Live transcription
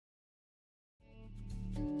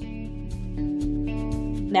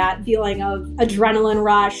That feeling of adrenaline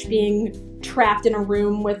rush, being trapped in a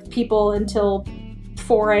room with people until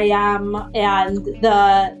 4 a.m. and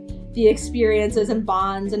the experiences and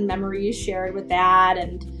bonds and memories shared with that,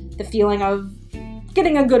 and the feeling of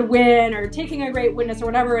getting a good win or taking a great witness or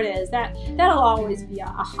whatever it is, that'll always be a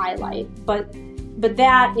highlight. But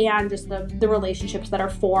that and just the relationships that are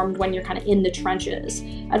formed when you're kind of in the trenches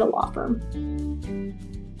at a law firm.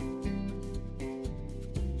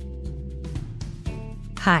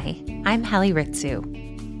 Hi, I'm Hallie Ritsu.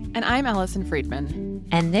 And I'm Allison Friedman.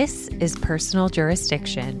 And this is Personal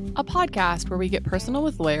Jurisdiction, a podcast where we get personal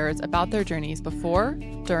with lawyers about their journeys before,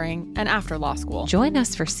 during, and after law school. Join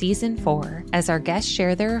us for Season 4 as our guests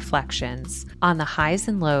share their reflections on the highs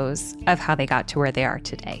and lows of how they got to where they are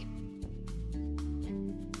today.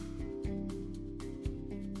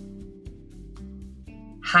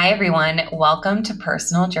 Hi, everyone. Welcome to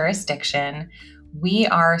Personal Jurisdiction. We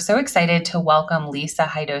are so excited to welcome Lisa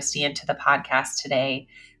Haidostian to the podcast today.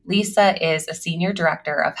 Lisa is a senior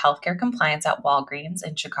director of healthcare compliance at Walgreens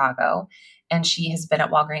in Chicago, and she has been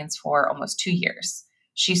at Walgreens for almost 2 years.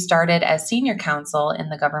 She started as senior counsel in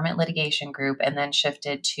the government litigation group and then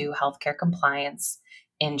shifted to healthcare compliance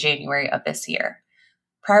in January of this year.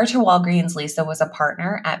 Prior to Walgreens, Lisa was a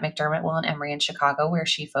partner at McDermott, Will & Emery in Chicago, where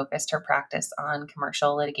she focused her practice on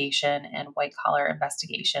commercial litigation and white-collar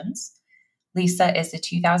investigations. Lisa is a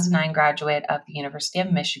 2009 graduate of the University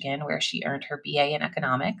of Michigan, where she earned her BA in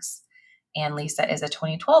economics. And Lisa is a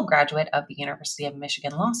 2012 graduate of the University of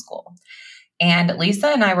Michigan Law School. And Lisa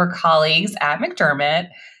and I were colleagues at McDermott,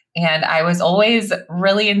 and I was always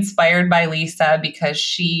really inspired by Lisa because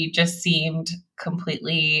she just seemed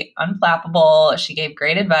completely unflappable. She gave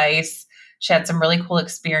great advice. She had some really cool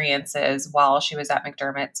experiences while she was at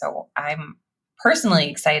McDermott. So I'm personally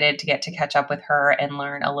excited to get to catch up with her and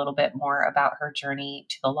learn a little bit more about her journey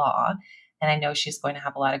to the law. And I know she's going to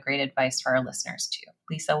have a lot of great advice for our listeners too.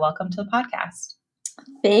 Lisa, welcome to the podcast.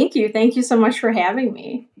 Thank you. Thank you so much for having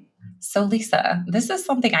me. So Lisa, this is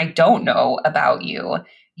something I don't know about you.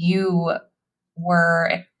 You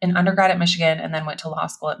were an undergrad at Michigan and then went to law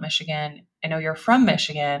school at Michigan. I know you're from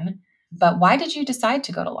Michigan, but why did you decide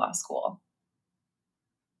to go to law school?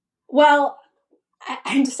 Well,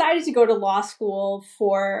 I decided to go to law school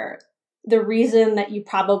for the reason that you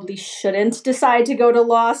probably shouldn't decide to go to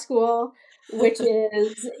law school, which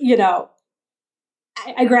is,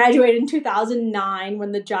 I graduated in 2009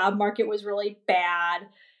 when the job market was really bad,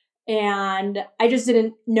 and I just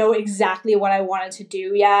didn't know exactly what I wanted to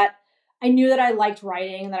do yet. I knew that I liked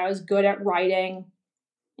writing, that I was good at writing.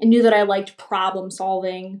 I knew that I liked problem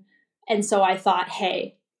solving. And so I thought,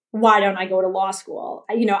 hey, why don't I go to law school?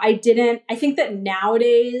 I think that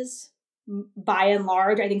nowadays, by and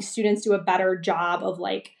large, I think students do a better job of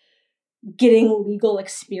getting legal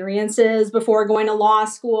experiences before going to law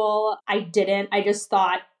school. I didn't. I just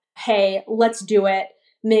thought, hey, let's do it.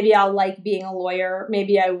 Maybe I'll like being a lawyer.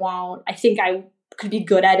 Maybe I won't. I think I could be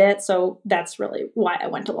good at it. So that's really why I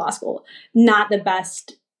went to law school. Not the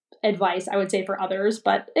best advice, I would say, for others,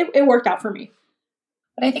 but it worked out for me.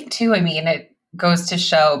 But I think too, it goes to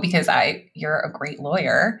show, because you're a great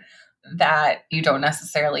lawyer, that you don't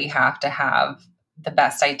necessarily have to have the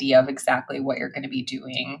best idea of exactly what you're going to be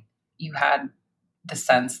doing. You had the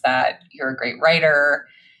sense that you're a great writer.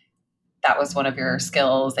 That was one of your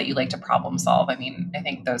skills, that you like to problem solve. I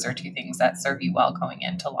think those are two things that serve you well going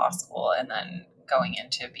into law school and then going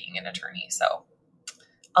into being an attorney. So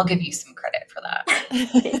I'll give you some credit for that.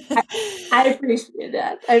 I appreciate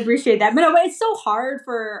that. But it's so hard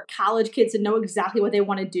for college kids to know exactly what they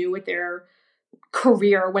want to do with their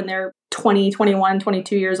career when they're 20, 21,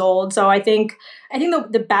 22 years old. So I think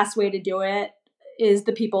the best way to do it is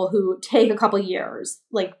the people who take a couple years,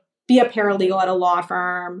 be a paralegal at a law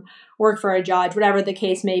firm, work for a judge, whatever the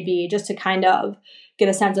case may be, just to kind of get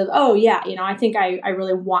a sense of, oh yeah, I think I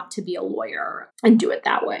really want to be a lawyer and do it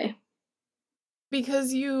that way.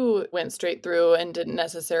 Because you went straight through and didn't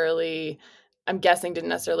necessarily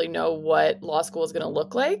know what law school was going to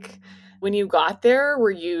look like. When you got there,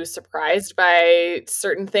 were you surprised by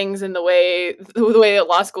certain things in the way that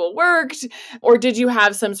law school worked? Or did you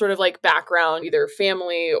have some sort of background, either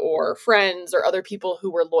family or friends or other people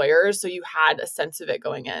who were lawyers, so you had a sense of it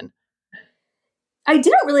going in? I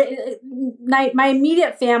didn't really, my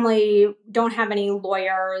immediate family don't have any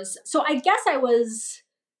lawyers. So I guess I was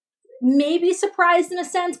maybe surprised in a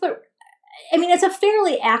sense, but it's a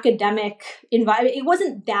fairly academic environment. It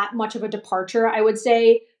wasn't that much of a departure, I would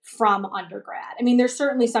say, from undergrad. There's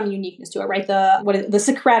certainly some uniqueness to it, right? The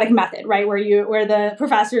Socratic method, right? Where the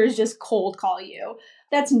professors just cold call you.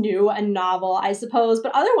 That's new and novel, I suppose.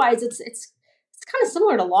 But otherwise, it's it's kind of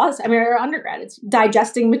similar to law. I mean, our undergrad, it's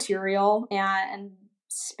digesting material and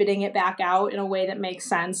spitting it back out in a way that makes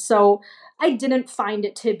sense. So I didn't find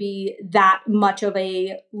it to be that much of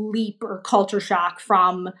a leap or culture shock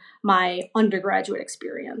from my undergraduate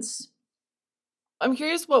experience. I'm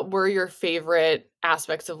curious, what were your favorite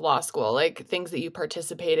aspects of law school, like things that you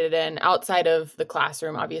participated in outside of the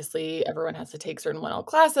classroom? Obviously, everyone has to take certain 1L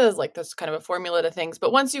classes, like there's kind of a formula to things.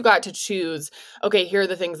 But once you got to choose, okay, here are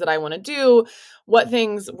the things that I want to do, what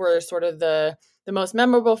things were sort of the most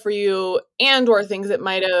memorable for you, and or things that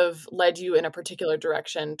might have led you in a particular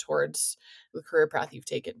direction towards the career path you've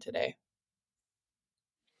taken today?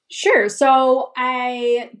 Sure. So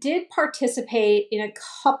I did participate in a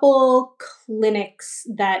couple clinics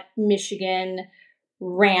that Michigan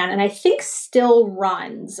ran, and I think still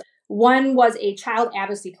runs. One was a child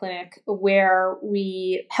advocacy clinic where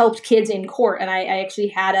we helped kids in court, and I actually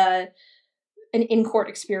had an in-court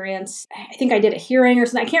experience. I think I did a hearing or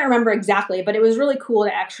something. I can't remember exactly, but it was really cool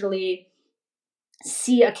to actually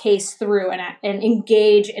see a case through and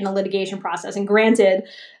engage in a litigation process. And granted,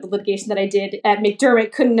 the litigation that I did at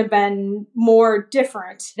McDermott couldn't have been more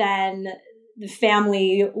different than the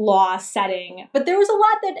family law setting. But there was a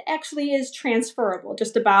lot that actually is transferable,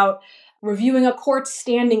 just about reviewing a court's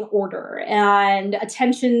standing order and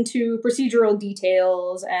attention to procedural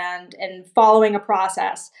details and following a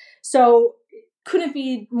process. So couldn't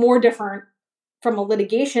be more different from a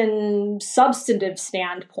litigation substantive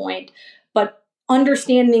standpoint, but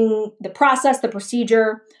understanding the process, the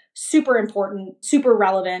procedure, super important, super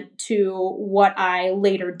relevant to what I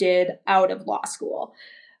later did out of law school.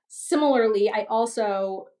 Similarly, I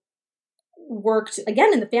also worked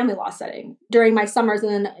again in the family law setting during my summers,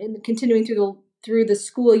 and then continuing through the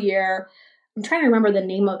school year. I'm trying to remember the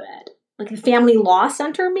name of it, like the Family Law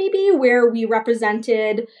Center, maybe, where we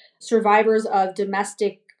represented survivors of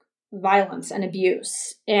domestic violence and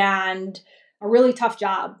abuse, and a really tough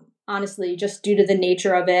job, honestly, just due to the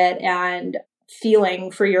nature of it and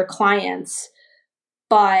feeling for your clients.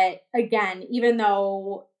 But again, even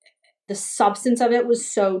though the substance of it was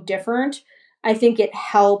so different, I think it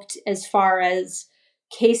helped as far as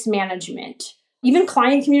case management, even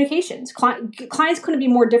client communications. Clients couldn't be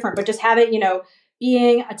more different, but just have it,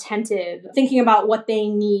 being attentive, thinking about what they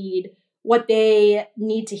need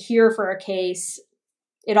to hear for a case.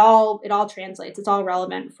 It all translates. It's all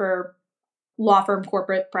relevant for law firm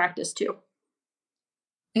corporate practice too.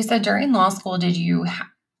 Lisa, during law school, did you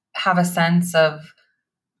have a sense of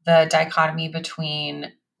the dichotomy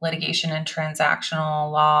between litigation and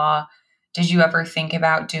transactional law? Did you ever think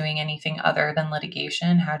about doing anything other than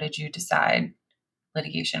litigation? How did you decide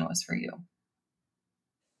litigation was for you?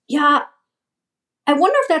 Yeah, I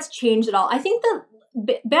wonder if that's changed at all. I think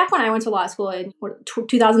that back when I went to law school in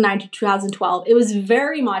 2009 to 2012,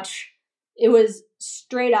 it was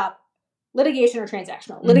straight up litigation or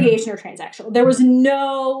transactional, litigation or transactional. There was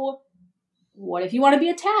no, what if you want to be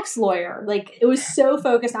a tax lawyer? Like, it was so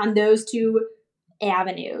focused on those two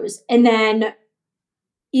avenues. And then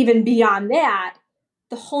even beyond that,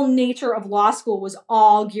 the whole nature of law school was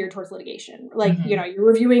all geared towards litigation. Like, you're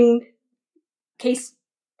reviewing case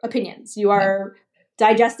opinions, you are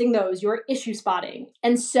digesting those, you're issue spotting.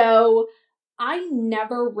 And so I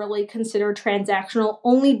never really considered transactional,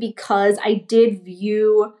 only because I did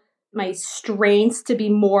view my strengths to be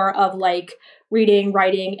more of like reading,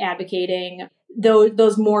 writing, advocating,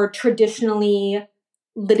 those more traditionally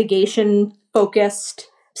litigation focused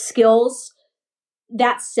skills.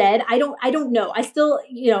 That said, I don't know. I still,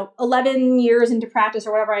 11 years into practice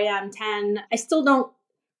or whatever I am, 10, I still don't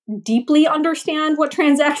deeply understand what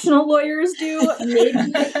transactional lawyers do.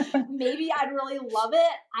 Maybe I'd really love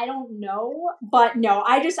it. I don't know. But no,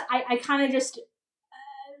 I kind of just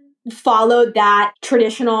followed that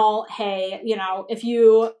traditional, hey, if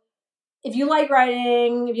you like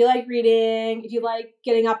writing, if you like reading, if you like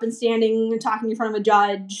getting up and standing and talking in front of a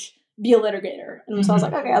judge, be a litigator. And so I was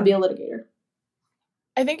like, okay, I'll be a litigator.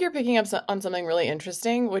 I think you're picking up on something really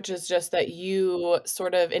interesting, which is just that you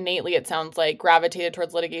sort of innately, it sounds like, gravitated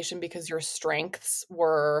towards litigation because your strengths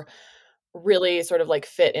were really sort of like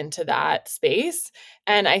fit into that space.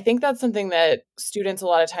 And I think that's something that students a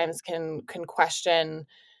lot of times can question,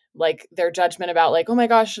 like their judgment about like, oh my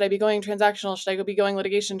gosh, should I be going transactional? Should I be going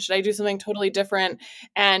litigation? Should I do something totally different?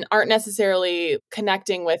 And aren't necessarily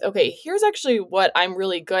connecting with, okay, here's actually what I'm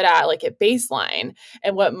really good at, like at baseline,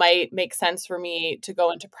 and what might make sense for me to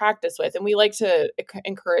go into practice with. And we like to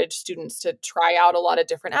encourage students to try out a lot of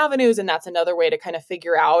different avenues. And that's another way to kind of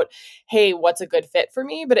figure out, hey, what's a good fit for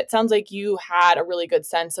me? But it sounds like you had a really good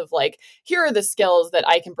sense of like, here are the skills that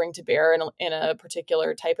I can bring to bear in a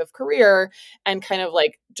particular type of career, and kind of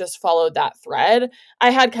like just followed that thread. I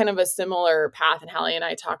had kind of a similar path, and Hallie and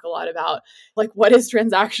I talk a lot about like what is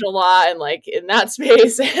transactional law and like in that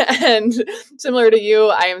space. And similar to you,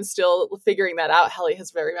 I am still figuring that out. Hallie has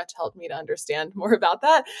very much helped me to understand more about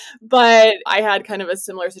that. But I had kind of a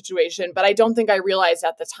similar situation, but I don't think I realized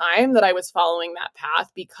at the time that I was following that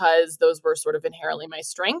path because those were sort of inherently my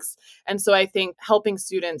strengths. And so I think helping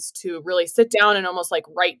students to really sit down and almost like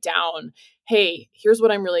write down, hey, here's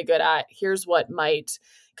what I'm really good at. Here's what might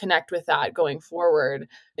connect with that going forward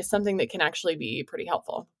is something that can actually be pretty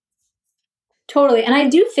helpful. Totally. And I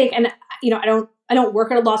do think, and I don't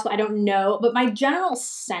work at a law school, I don't know, but my general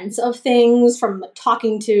sense of things from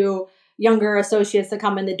talking to younger associates that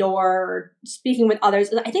come in the door or speaking with others,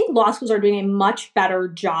 I think law schools are doing a much better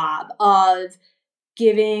job of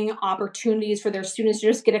giving opportunities for their students to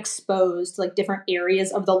just get exposed to like different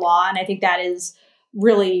areas of the law. And I think that is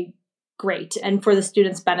really great and for the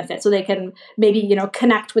students' benefit. So they can maybe,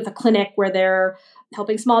 connect with a clinic where they're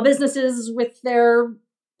helping small businesses with their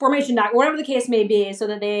formation doc, whatever the case may be, so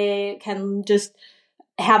that they can just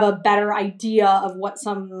have a better idea of what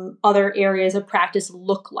some other areas of practice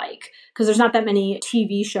look like. Because there's not that many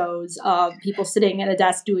TV shows of people sitting at a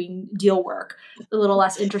desk doing deal work. A little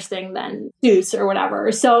less interesting than Suits or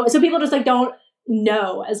whatever. So people just like don't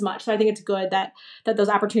know as much. So I think it's good that those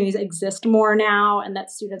opportunities exist more now and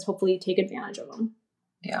that students hopefully take advantage of them.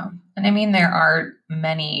 Yeah. And I mean, there are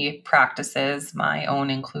many practices, my own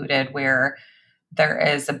included, where there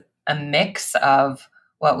is a mix of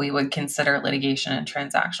what we would consider litigation and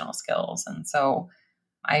transactional skills. And so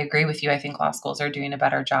I agree with you. I think law schools are doing a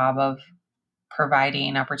better job of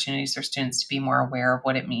providing opportunities for students to be more aware of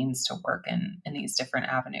what it means to work in these different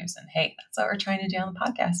avenues. And hey, that's what we're trying to do on the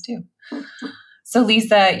podcast too. So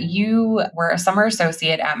Lisa, you were a summer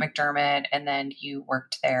associate at McDermott and then you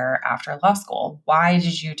worked there after law school. Why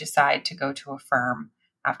did you decide to go to a firm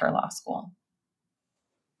after law school?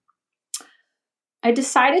 I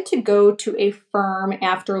decided to go to a firm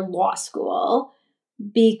after law school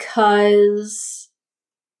because,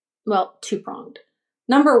 well, two-pronged.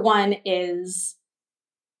 Number one is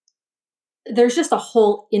there's just a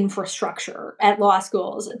whole infrastructure at law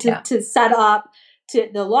schools to set up.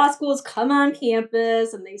 The law schools come on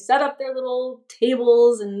campus and they set up their little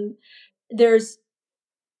tables and there's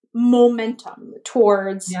momentum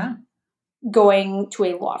towards going to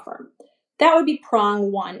a law firm. That would be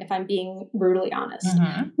prong one, if I'm being brutally honest.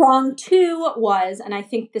 Mm-hmm. Prong two was, and I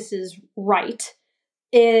think this is right,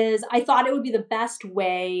 is I thought it would be the best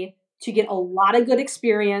way to get a lot of good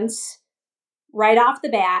experience right off the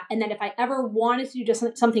bat. And then if I ever wanted to do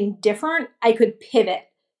just something different, I could pivot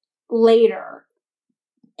later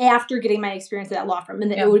after getting my experience at that law firm. And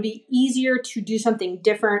then it would be easier to do something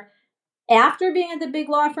different after being at the big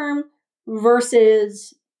law firm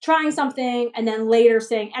versus trying something and then later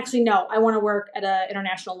saying, actually, no, I want to work at an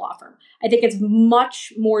international law firm. I think it's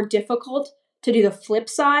much more difficult to do the flip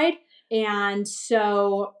side. And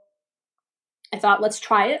so I thought, let's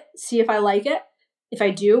try it, see if I like it. If I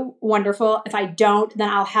do, wonderful. If I don't, then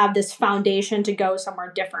I'll have this foundation to go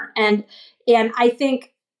somewhere different. And I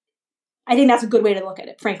think that's a good way to look at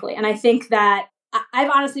it, frankly. And I think that I've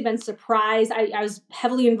honestly been surprised. I was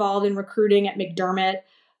heavily involved in recruiting at McDermott,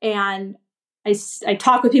 and I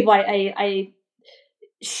talk with people. I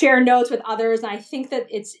share notes with others, and I think that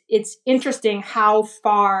it's interesting how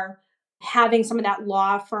far having some of that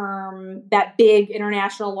law firm, that big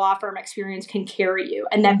international law firm experience can carry you,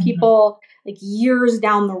 and that people like years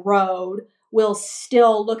down the road will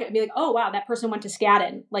still look at it and be like, oh wow, that person went to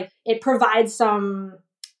Skadden. Like it provides some,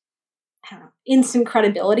 I don't know, instant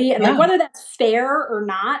credibility, and like whether that's fair or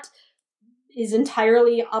not is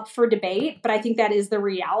entirely up for debate, but I think that is the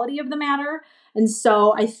reality of the matter. And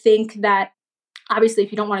so I think that obviously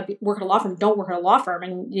if you don't want to work at a law firm, don't work at a law firm.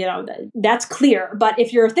 And, that's clear. But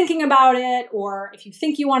if you're thinking about it, or if you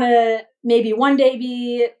think you want to maybe one day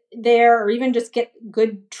be there or even just get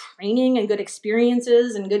good training and good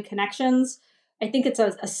experiences and good connections, I think it's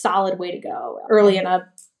a solid way to go early in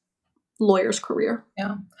a lawyer's career.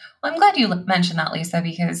 Yeah. Well, I'm glad you mentioned that, Lisa,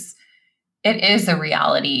 because it is a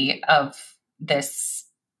reality of this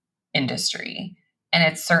industry. And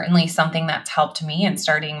it's certainly something that's helped me in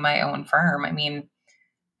starting my own firm. I mean,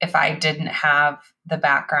 if I didn't have the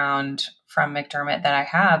background from McDermott that I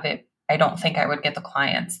have, I don't think I would get the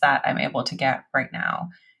clients that I'm able to get right now.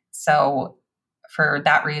 So for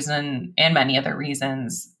that reason and many other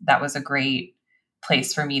reasons, that was a great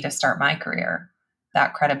place for me to start my career.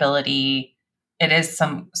 That credibility, it is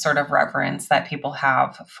some sort of reverence that people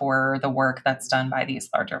have for the work that's done by these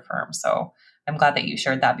larger firms. So I'm glad that you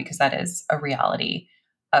shared that because that is a reality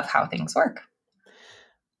of how things work.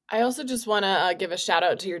 I also just want to give a shout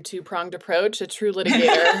out to your two-pronged approach, a true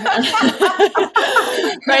litigator.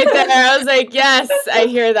 Right there. I was like, yes, I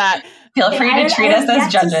hear that. Feel free to treat us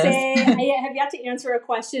as judges. I have yet to answer a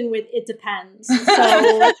question with "it depends." So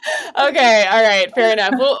okay, all right, fair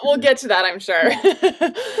enough. We'll get to that, I'm sure.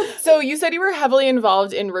 So you said you were heavily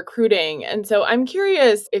involved in recruiting, and so I'm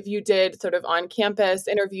curious if you did sort of on-campus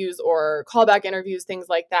interviews or callback interviews, things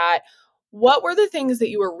like that. What were the things that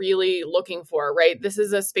you were really looking for, right? This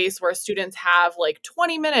is a space where students have like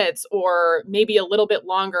 20 minutes or maybe a little bit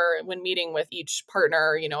longer when meeting with each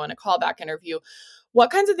partner, in a callback interview. What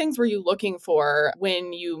kinds of things were you looking for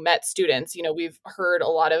when you met students? We've heard a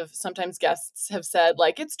lot of sometimes guests have said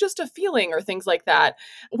like, it's just a feeling or things like that,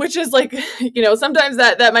 which is like, sometimes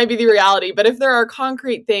that might be the reality. But if there are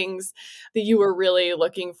concrete things that you were really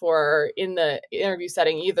looking for in the interview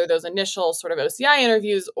setting, either those initial sort of OCI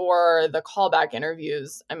interviews or the callback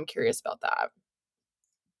interviews, I'm curious about that.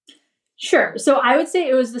 Sure. So I would say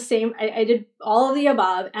it was the same. I did all of the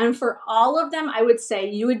above. And for all of them, I would say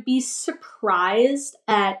you would be surprised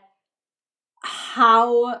at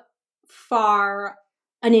how far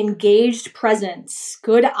an engaged presence,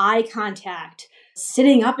 good eye contact,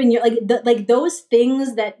 sitting up in your like those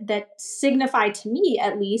things that signify to me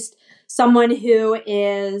at least someone who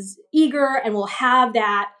is eager and will have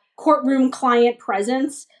that courtroom client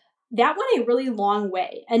presence, that went a really long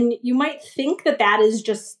way. And you might think that is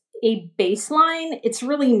just a baseline. It's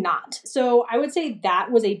really not. So I would say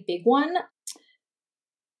that was a big one.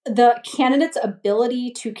 The candidate's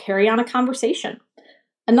ability to carry on a conversation.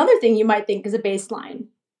 Another thing you might think is a baseline.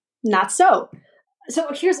 Not so. So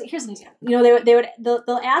here's an example.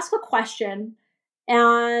 They'll ask a question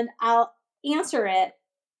and I'll answer it.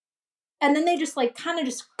 And then they just kind of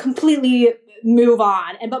just completely move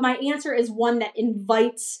on. But my answer is one that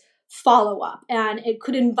invites follow-up, and it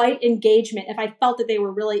could invite engagement if I felt that they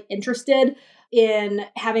were really interested in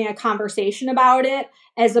having a conversation about it,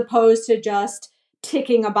 as opposed to just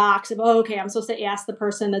ticking a box of, okay, I'm supposed to ask the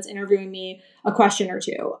person that's interviewing me a question or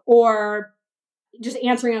two, or just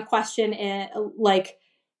answering a question in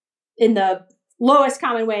the lowest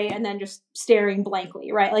common way and then just staring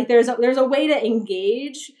blankly, right? Like there's a way to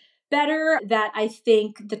engage better that I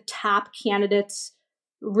think the top candidates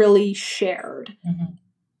really shared. Mm-hmm.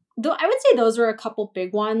 Though I would say those are a couple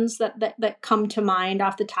big ones that come to mind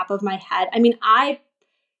off the top of my head. I mean,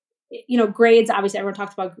 grades, obviously everyone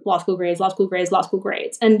talks about law school grades,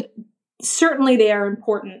 and certainly they are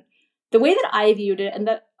important. The way that I viewed it, and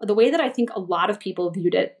the way that I think a lot of people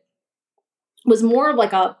viewed it, was more of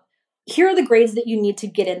like here are the grades that you need to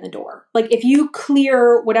get in the door. Like if you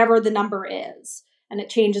clear whatever the number is, and it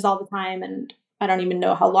changes all the time, and I don't even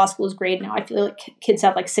know how law school is graded now. I feel like kids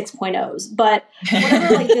have like 6.0s, but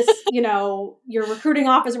whatever, like this, your recruiting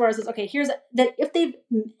office where it says, okay, here's that. If they've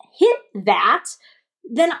hit that,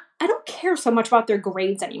 then I don't care so much about their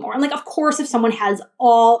grades anymore. And of course, if someone has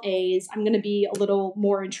all A's, I'm going to be a little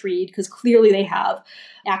more intrigued because clearly they have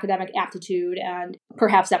academic aptitude and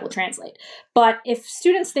perhaps that will translate. But if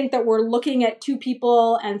students think that we're looking at two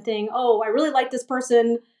people and think, oh, I really like this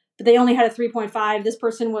person, but they only had a 3.5. This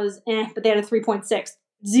person was but they had a 3.6.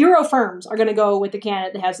 Zero firms are going to go with the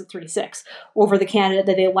candidate that has the 3.6 over the candidate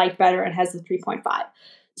that they like better and has the 3.5.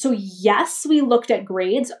 So yes, we looked at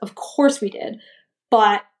grades. Of course we did.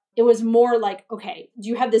 But it was more like, okay, do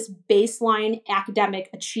you have this baseline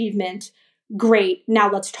academic achievement? Great.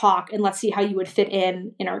 Now let's talk and let's see how you would fit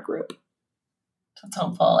in our group. That's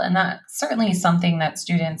helpful. And that's certainly something that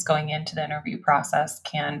students going into the interview process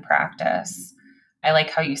can practice. I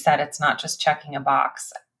like how you said it's not just checking a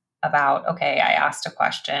box about, okay, I asked a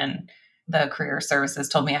question. The career services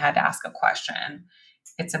told me I had to ask a question.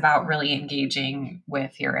 It's about really engaging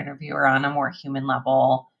with your interviewer on a more human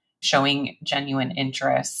level, showing genuine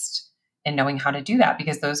interest and knowing how to do that,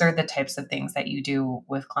 because those are the types of things that you do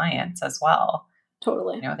with clients as well.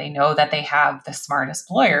 Totally. They know that they have the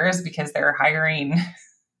smartest lawyers because they're hiring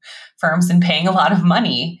firms and paying a lot of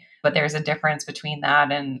money. But there's a difference between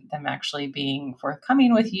that and them actually being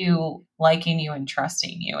forthcoming with you, liking you and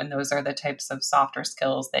trusting you. And those are the types of softer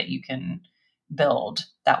skills that you can build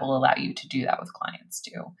that will allow you to do that with clients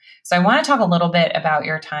too. So I want to talk a little bit about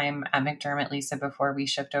your time at McDermott, Lisa, before we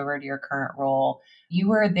shift over to your current role. You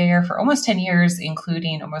were there for almost 10 years,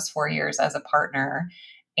 including almost 4 years as a partner.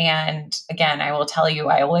 And again, I will tell you,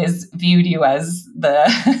 I always viewed you as the,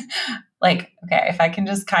 okay, if I can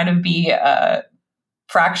just kind of be a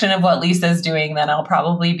fraction of what Lisa's doing, then I'll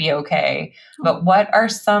probably be okay. But what are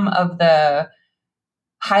some of the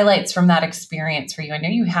highlights from that experience for you? I know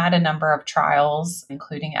you had a number of trials,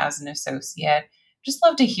 including as an associate. Just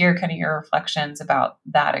love to hear kind of your reflections about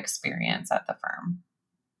that experience at the firm.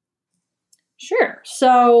 Sure.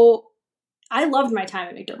 So I loved my time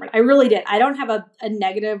at McDermott. I really did. I don't have a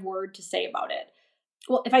negative word to say about it.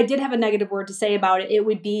 Well, if I did have a negative word to say about it, it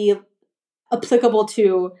would be applicable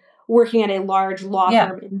to working at a large law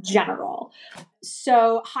firm in general.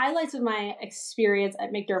 So highlights of my experience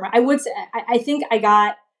at McDermott, I would say, I think I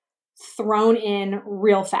got thrown in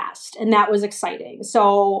real fast, and that was exciting.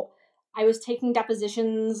 So I was taking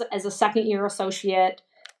depositions as a second year associate.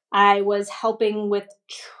 I was helping with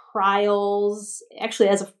trials, actually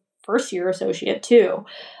as a first year associate too.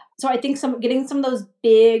 So I think getting some of those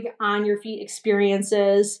big on your feet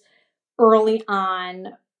experiences early on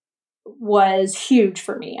was huge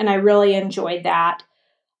for me, and I really enjoyed that.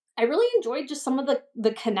 I really enjoyed just some of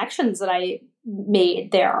the connections that I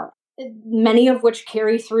made there, many of which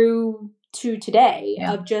carry through to today,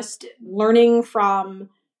 of just learning from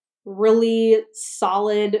really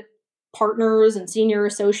solid partners and senior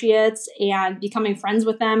associates and becoming friends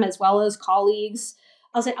with them as well as colleagues.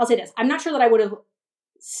 I'll say this. I'm not sure that I would have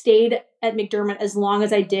stayed at McDermott as long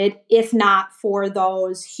as I did if not for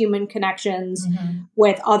those human connections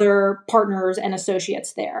with other partners and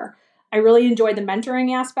associates there. I really enjoyed the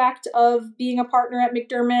mentoring aspect of being a partner at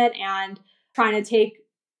McDermott and trying to take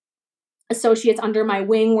associates under my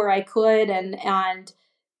wing where I could and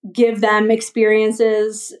give them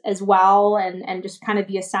experiences as well and just kind of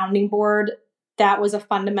be a sounding board. That was a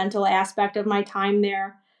fundamental aspect of my time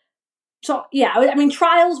there. So yeah, I mean,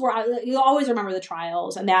 trials you'll always remember the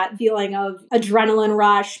trials and that feeling of adrenaline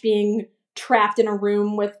rush, being trapped in a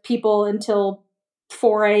room with people until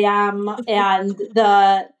 4 a.m. and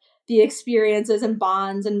the experiences and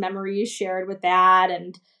bonds and memories shared with that,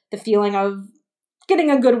 and the feeling of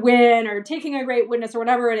getting a good win or taking a great witness or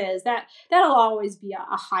whatever it is, that'll always be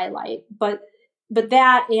a highlight. But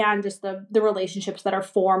that and just the relationships that are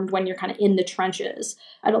formed when you're kind of in the trenches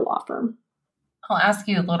at a law firm. I'll ask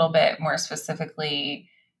you a little bit more specifically,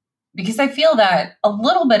 because I feel that a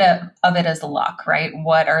little bit of it is luck, right?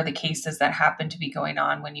 What are the cases that happen to be going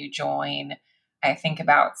on when you join? I think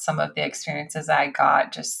about some of the experiences I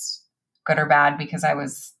got, just good or bad, because I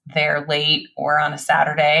was there late or on a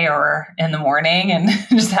Saturday or in the morning and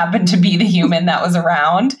just happened to be the human that was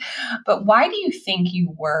around. But why do you think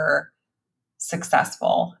you were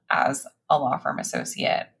successful as a law firm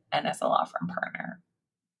associate and as a law firm partner?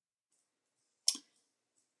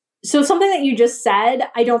 So something that you just said,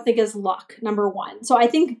 I don't think is luck, number one. So I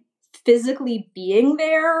think physically being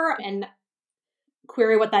there, and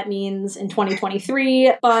query what that means in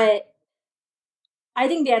 2023, but I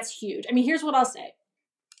think that's huge. I mean, here's what I'll say.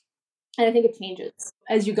 And I think it changes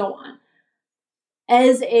as you go on.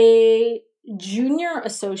 As a junior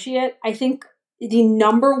associate, I think the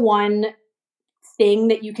number one thing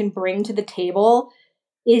that you can bring to the table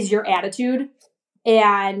is your attitude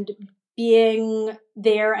and being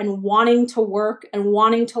there and wanting to work and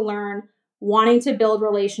wanting to learn, wanting to build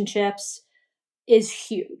relationships is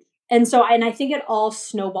huge. And I think it all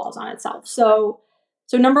snowballs on itself. So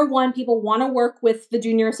number one, people want to work with the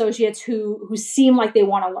junior associates who seem like they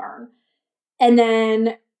want to learn. And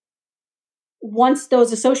then once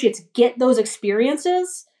those associates get those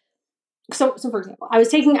experiences, so for example, I was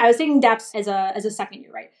taking DEPS as a second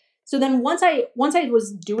year, right? So then once I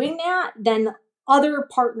was doing that, then other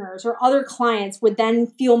partners or other clients would then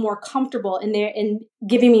feel more comfortable in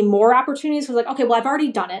giving me more opportunities. So like, okay, well, I've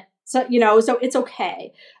already done it. So, so it's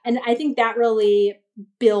okay. And I think that really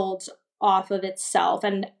builds off of itself.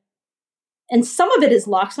 And some of it is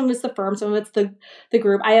luck. Some of it's the firm. Some of it's the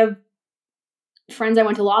group. I have friends I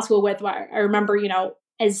went to law school with. I remember,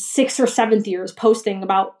 as 6th or 7th years posting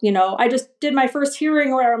about, I just did my first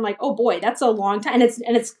hearing, or I'm like, oh boy, that's a long time. And it's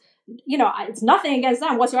it's nothing against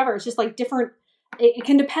them whatsoever. It's just like different. It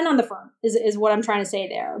can depend on the firm is what I'm trying to say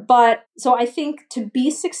there. But so I think to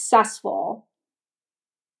be successful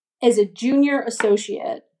as a junior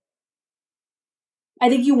associate, I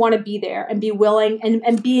think you want to be there and be willing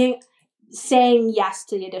and saying yes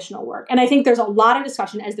to the additional work. And I think there's a lot of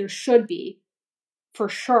discussion, as there should be, for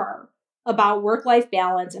sure, about work-life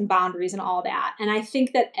balance and boundaries and all that. And I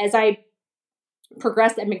think that as I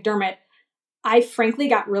progressed at McDermott, I frankly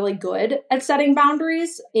got really good at setting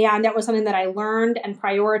boundaries. And that was something that I learned and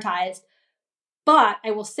prioritized. But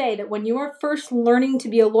I will say that when you are first learning to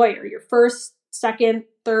be a lawyer, your first, second,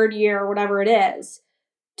 third year, whatever it is,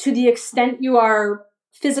 to the extent you are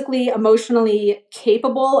physically, emotionally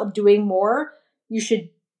capable of doing more, you should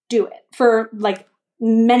do it for like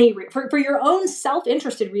for your own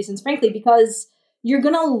self-interested reasons, frankly, because you're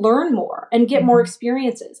going to learn more and get more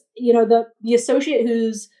experiences. The associate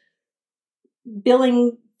who's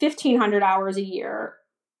billing 1,500 hours a year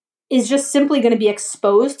is just simply going to be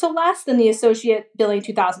exposed to less than the associate billing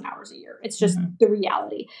 2,000 hours a year. It's just the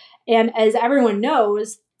reality. And as everyone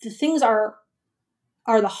knows, the things are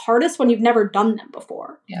the hardest when you've never done them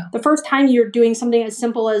before. Yeah. The first time you're doing something as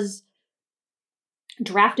simple as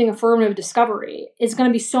drafting affirmative discovery is going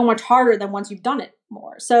to be so much harder than once you've done it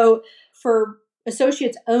more. So for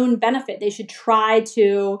associates' own benefit, they should try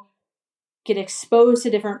to get exposed to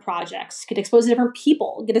different projects, get exposed to different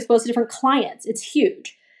people, get exposed to different clients. It's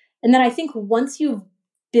huge. And then I think once you've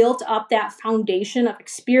built up that foundation of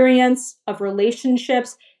experience, of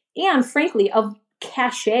relationships, and frankly, of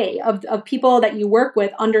cachet of people that you work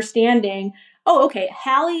with, understanding, oh, okay,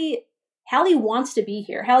 Hallie wants to be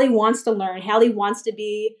here. Hallie wants to learn. Hallie wants to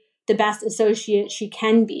be the best associate she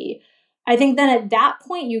can be. I think then at that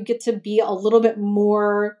point, you get to be a little bit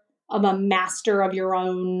more of a master of your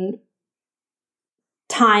own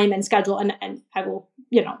time and schedule. And I will,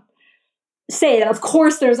 say that, of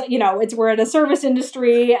course, there's, we're in a service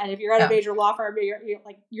industry, and if you're at a major law firm,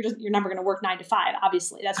 you're never going to work 9 to 5.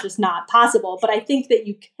 Obviously, that's just not possible. But I think that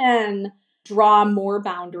you can draw more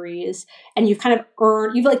boundaries, and you've kind of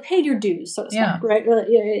you've paid your dues, so to speak, right?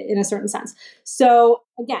 In a certain sense. So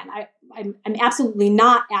again, I'm absolutely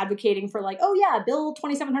not advocating for bill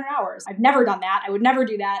 2,700 hours. I've never done that. I would never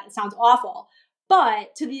do that. It sounds awful.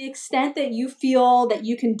 But to the extent that you feel that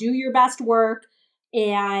you can do your best work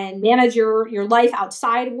and manage your life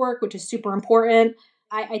outside of work, which is super important,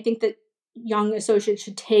 I think that young associates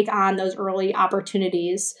should take on those early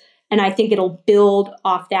opportunities. And I think it'll build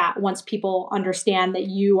off that once people understand that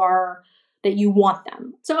you want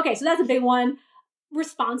them. So that's a big one.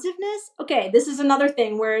 Responsiveness. Okay, this is another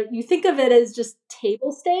thing where you think of it as just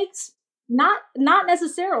table stakes. Not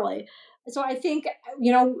necessarily. So I think,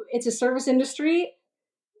 it's a service industry,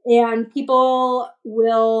 and people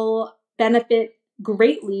will benefit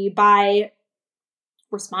greatly by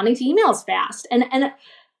responding to emails fast. And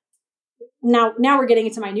now we're getting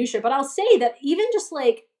into minutia, but I'll say that even just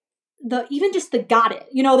the got it,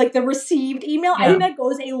 the received email, I think that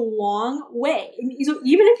goes a long way. So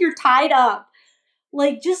even if you're tied up,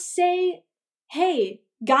 just say, hey,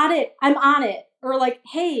 got it, I'm on it. Or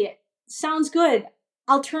hey, sounds good,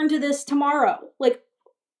 I'll turn to this tomorrow.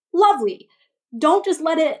 Lovely. Don't just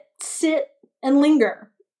let it sit and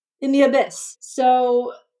linger in the abyss.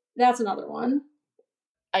 So that's another one.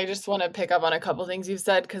 I just want to pick up on a couple things you've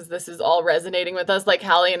said, because this is all resonating with us.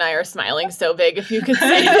 Hallie and I are smiling so big. If you could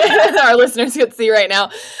see, our listeners could see right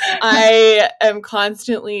now. I am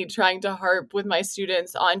constantly trying to harp with my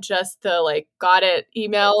students on just the got it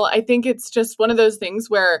email. I think it's just one of those things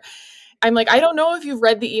where I'm I don't know if you've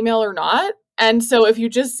read the email or not. And so if you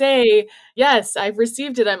just say, yes, I've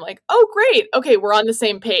received it, I'm oh, great. Okay, we're on the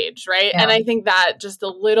same page, right? Yeah. And I think that just the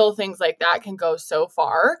little things like that can go so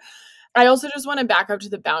far. I also just want to back up to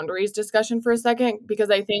the boundaries discussion for a second,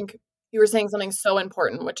 because I think you were saying something so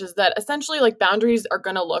important, which is that essentially boundaries are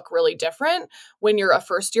going to look really different when you're a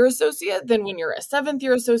first-year associate than when you're a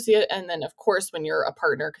seventh-year associate. And then, of course, when you're a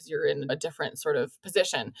partner, because you're in a different sort of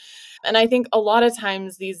position. And I think a lot of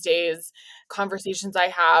times these days, conversations I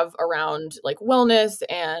have around wellness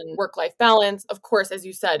and work-life balance, of course, as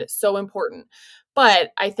you said, so important.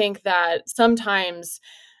 But I think that sometimes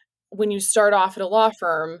when you start off at a law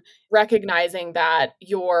firm, recognizing that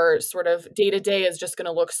your sort of day-to-day is just going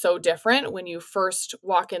to look so different when you first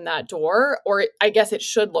walk in that door, or I guess it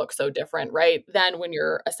should look so different, right, than when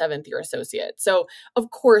you're a seventh-year associate. So,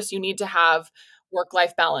 of course, you need to have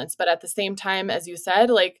work-life balance. But at the same time, as you said,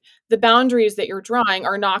 the boundaries that you're drawing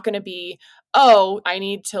are not going to be, oh, I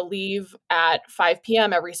need to leave at 5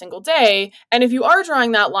 p.m. every single day. And if you are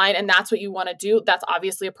drawing that line and that's what you want to do, that's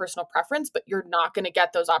obviously a personal preference, but you're not going to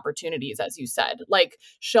get those opportunities, as you said,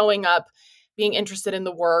 showing up, being interested in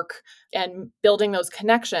the work, and building those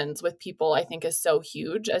connections with people, I think is so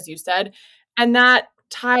huge, as you said. And that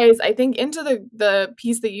ties, I think, into the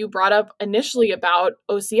piece that you brought up initially about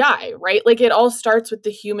OCI, right? It all starts with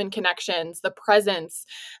the human connections, the presence,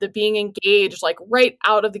 the being engaged, right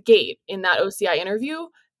out of the gate in that OCI interview.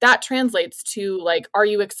 That translates to are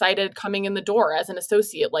you excited coming in the door as an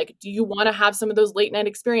associate? Do you want to have some of those late night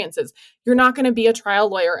experiences? You're not going to be a trial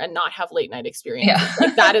lawyer and not have late night experiences.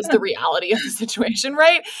 Yeah. That is the reality of the situation,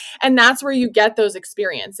 right? And that's where you get those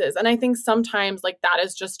experiences. And I think sometimes that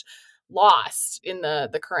is just lost in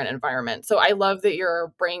the current environment. So I love that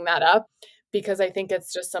you're bringing that up, because I think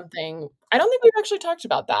it's just something, I don't think we've actually talked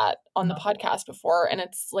about that on the podcast before. And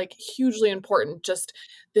it's hugely important, just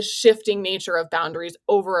the shifting nature of boundaries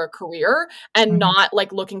over a career, and not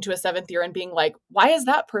looking to a seventh year and being why is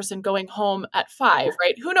that person going home at 5,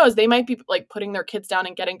 right? Who knows? They might be putting their kids down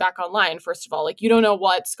and getting back online. First of all, you don't know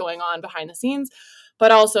what's going on behind the scenes.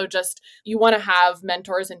 but also just you want to have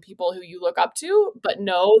mentors and people who you look up to, but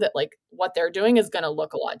know that like what they're doing is going to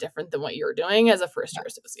look a lot different than what you're doing as a first year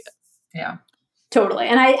associate. Yeah. Totally.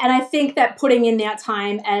 And I think that putting in that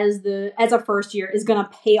time as a first year is going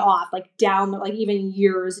to pay off like even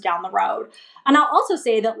years down the road. And I'll also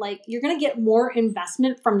say that like you're going to get more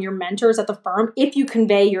investment from your mentors at the firm if you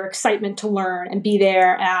convey your excitement to learn and be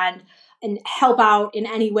there and help out in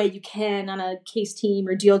any way you can on a case team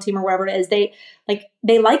or deal team or whatever it is. They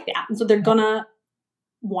like that. And so they're going to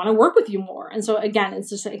want to work with you more. And so again, it's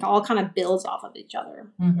just like all kind of builds off of each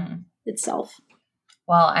other itself.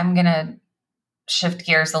 Well, I'm going to shift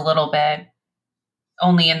gears a little bit,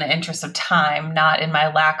 only in the interest of time, not in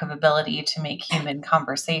my lack of ability to make human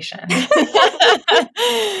conversation.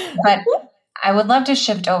 But I would love to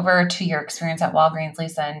shift over to your experience at Walgreens,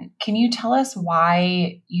 Lisa. And can you tell us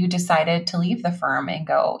why you decided to leave the firm and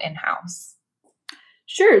go in-house?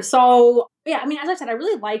 Sure. So, yeah, I mean, as I said, I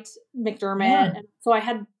really liked McDermott. Yeah. And so I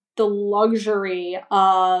had the luxury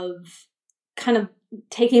of kind of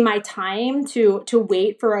taking my time to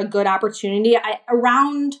wait for a good opportunity.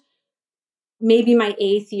 Around maybe my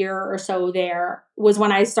 8th year or so there was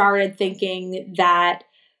when I started thinking that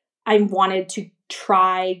I wanted to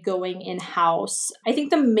try going in-house. I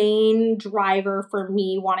think the main driver for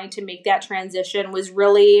me wanting to make that transition was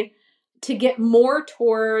really to get more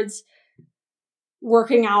towards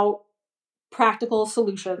working out practical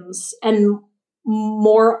solutions and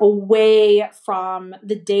more away from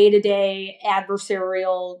the day-to-day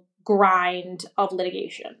adversarial grind of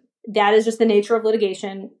litigation. That is just the nature of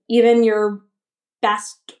litigation. Even your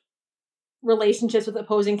best relationships with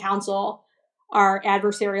opposing counsel are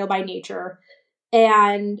adversarial by nature.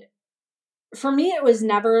 And for me, it was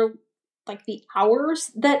never like the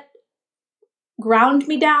hours that ground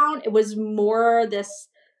me down. It was more this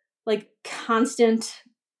like constant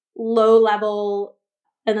low level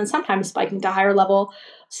and then sometimes spiking to higher level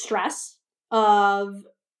stress of,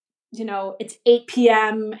 it's 8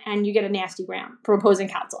 p.m. and you get a nasty gram from opposing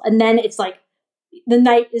counsel. And then it's like the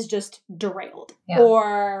night is just derailed. Yeah.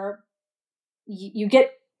 Or you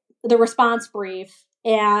get the response brief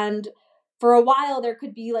and for a while there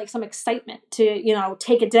could be like some excitement to,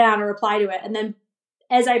 take it down or reply to it. And then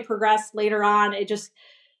as I progressed later on,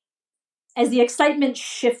 as the excitement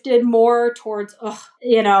shifted more towards,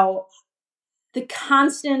 the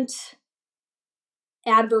constant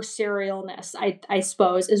adversarialness, I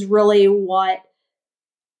suppose, is really what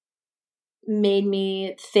made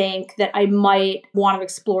me think that I might want to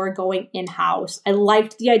explore going in-house. I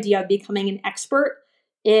liked the idea of becoming an expert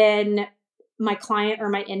in my client or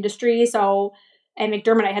my industry. So at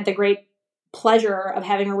McDermott, I had the great pleasure of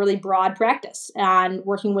having a really broad practice and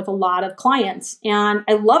working with a lot of clients. And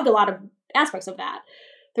I loved a lot of aspects of that.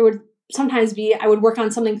 There would sometimes I would work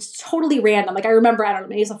on something totally random. Like I remember, I don't know,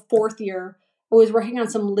 maybe it's a 4th year, I was working on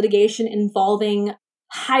some litigation involving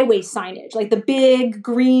highway signage, like the big,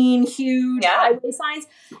 green, huge highway signs.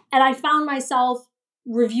 And I found myself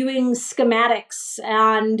reviewing schematics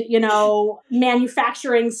and,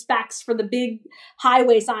 manufacturing specs for the big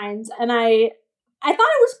highway signs. And I thought it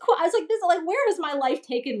was cool. I was like, where has my life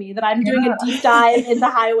taken me that I'm doing a deep dive into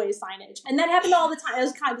highway signage? And that happened all the time. It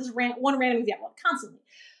was kind of this one random example, constantly.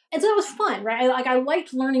 And so it was fun, right? I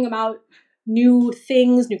liked learning about new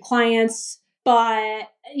things, new clients. But,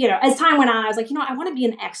 as time went on, I was like, I want to be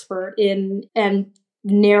an expert and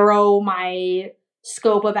narrow my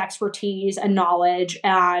scope of expertise and knowledge.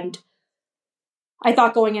 And I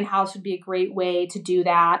thought going in-house would be a great way to do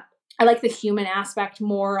that. I like the human aspect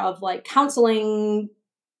more of like counseling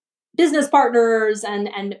business partners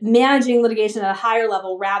and managing litigation at a higher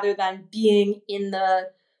level rather than being in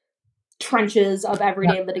the trenches of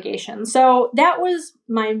everyday litigation. So that was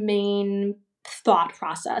my main thought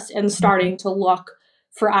process in starting to look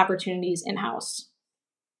for opportunities in-house.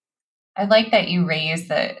 I like that you raised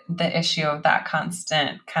the issue of that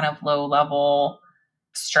constant kind of low level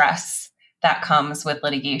stress that comes with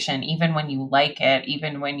litigation, even when you like it,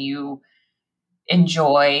 even when you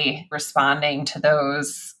enjoy responding to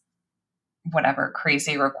those whatever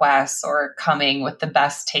crazy requests or coming with the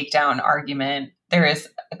best takedown argument. There is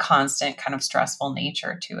a constant kind of stressful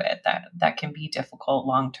nature to it that can be difficult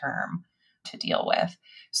long-term to deal with.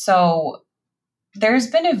 So there's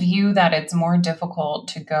been a view that it's more difficult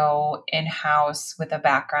to go in-house with a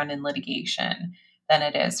background in litigation than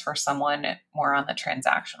it is for someone more on the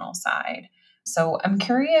transactional side. So I'm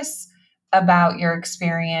curious about your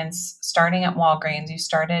experience starting at Walgreens. You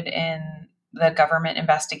started in the government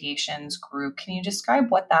investigations group. Can you describe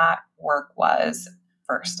what that work was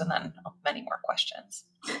first, and then many more questions?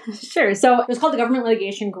 Sure. So it was called the Government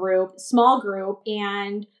Litigation Group, small group,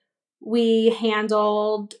 and we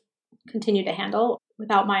continue to handle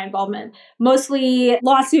without my involvement, mostly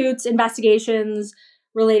lawsuits, investigations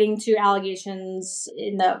relating to allegations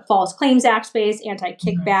in the False Claims Act space,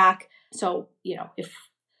 anti-kickback. So, if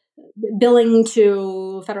billing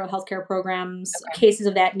to federal healthcare programs, cases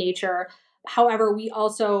of that nature. However, we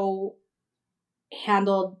also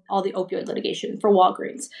handled all the opioid litigation for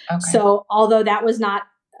Walgreens. Okay. So although that was not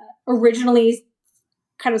originally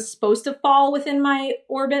kind of supposed to fall within my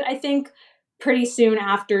orbit, I think pretty soon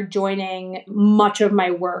after joining, much of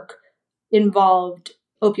my work involved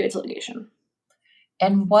opioids litigation.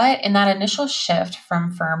 And what, in that initial shift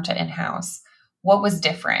from firm to in-house, what was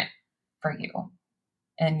different for you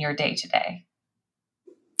in your day-to-day?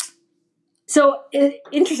 So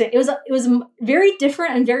interesting. It was very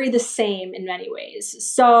different and very the same in many ways.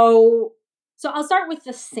 So I'll start with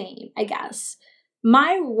the same, I guess.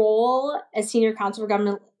 My role as senior counsel for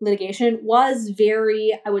government litigation was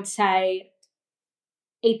very, I would say,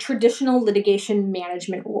 a traditional litigation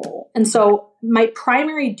management role. And so my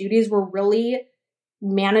primary duties were really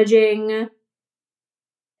managing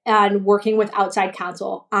and working with outside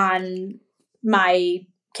counsel on my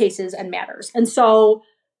cases and matters. And so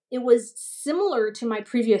it was similar to my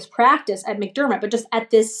previous practice at McDermott, but just at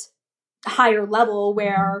this higher level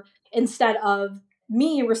where instead of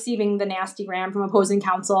me receiving the nasty gram from opposing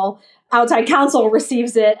counsel, outside counsel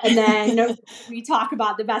receives it, and then we talk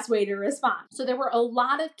about the best way to respond. So there were a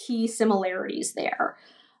lot of key similarities there.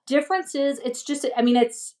 Differences,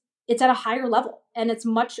 it's at a higher level, and it's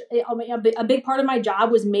a big part of my job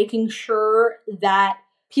was making sure that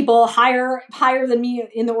people higher than me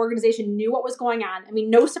in the organization knew what was going on. I mean,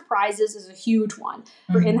 no surprises is a huge one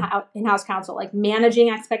for in-house counsel, like managing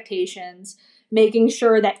expectations, making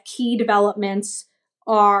sure that key developments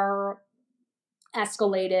are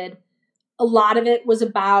escalated. A lot of it was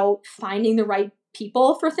about finding the right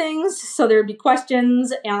people for things. So there'd be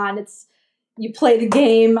questions, and you play the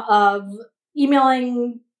game of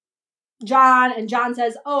emailing John, and John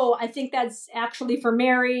says, "Oh, I think that's actually for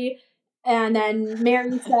Mary." And then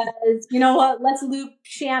Mary says, "You know what, let's loop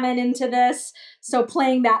Shannon into this." So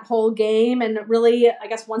playing that whole game, and really, I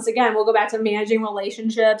guess once again, we'll go back to managing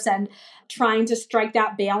relationships and trying to strike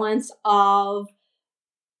that balance of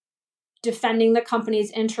defending the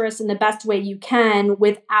company's interests in the best way you can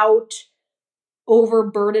without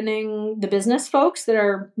overburdening the business folks that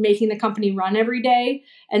are making the company run every day.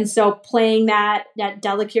 And so playing that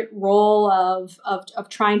delicate role of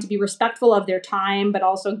trying to be respectful of their time, but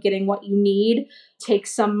also getting what you need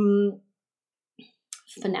takes some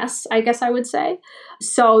finesse, I guess I would say.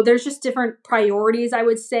 So there's just different priorities, I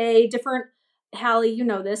would say. Hallie, you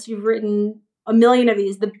know this, you've written a million of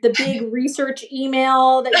these. The big research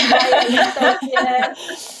email that you write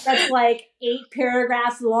that's like 8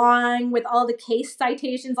 paragraphs long with all the case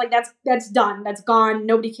citations, like that's done. That's gone.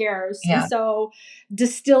 Nobody cares. Yeah. And so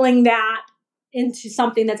distilling that into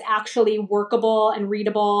something that's actually workable and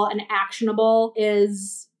readable and actionable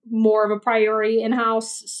is more of a priority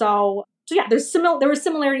in-house. So yeah, there were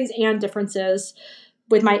similarities and differences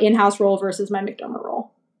with my in-house role versus my McDermott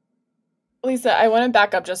role. Lisa, I want to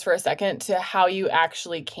back up just for a second to how you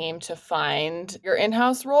actually came to find your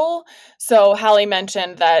in-house role. So Hallie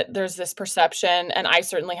mentioned that there's this perception, and I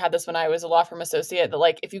certainly had this when I was a law firm associate, that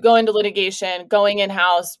like if you go into litigation, going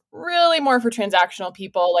in-house, really more for transactional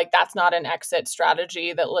people, like that's not an exit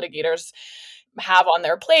strategy that litigators have on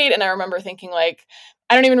their plate. And I remember thinking like,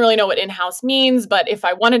 I don't even really know what in-house means, but if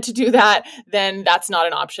I wanted to do that, then that's not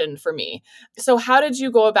an option for me. So how did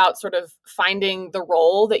you go about sort of finding the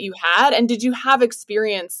role that you had? And did you have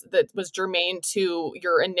experience that was germane to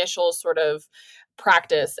your initial sort of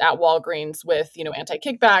practice at Walgreens with,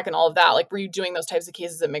 anti-kickback and all of that? Like, were you doing those types of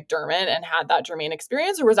cases at McDermott and had that germane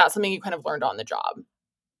experience, or was that something you kind of learned on the job?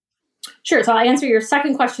 Sure. So I'll answer your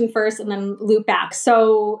second question first and then loop back.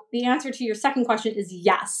 So the answer to your second question is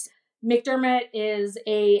yes. McDermott is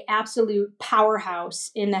a absolute powerhouse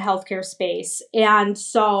in the healthcare space. And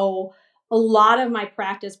so a lot of my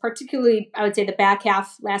practice, particularly I would say the back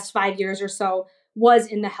half, last 5 years or so, was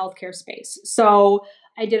in the healthcare space. So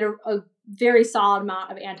I did a very solid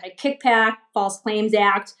amount of anti-kickback, False Claims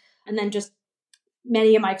Act, and then just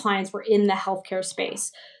many of my clients were in the healthcare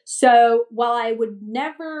space. So while I would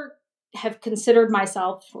never have considered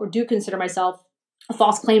myself or do consider myself a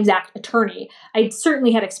False Claims Act attorney, I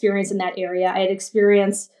certainly had experience in that area. I had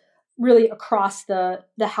experience really across the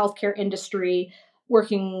healthcare industry,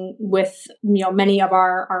 working with many of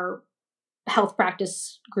our health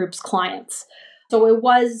practice groups clients. So it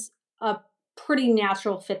was a pretty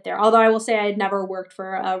natural fit there. Although I will say I had never worked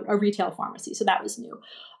for a retail pharmacy, so that was new.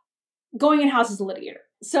 Going in-house as a litigator.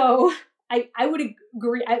 So I would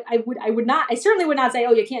agree. I certainly would not say,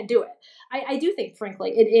 oh, you can't do it. I do think,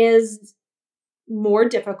 frankly, it is more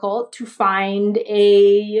difficult to find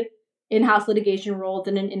a in-house litigation role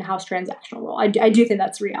than an in-house transactional role. I do think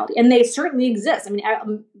that's reality. And they certainly exist. I mean, I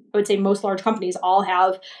would say most large companies all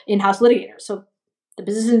have in-house litigators. So the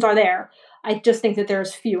positions are there. I just think that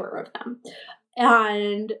there's fewer of them.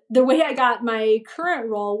 And the way I got my current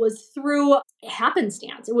role was through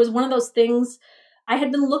happenstance. It was one of those things. I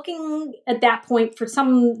had been looking at that point for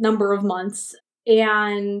some number of months.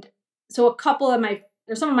 And so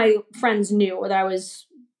some of my friends knew that I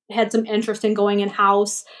had some interest in going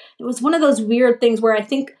in-house. It was one of those weird things where I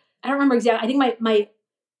don't remember exactly. I think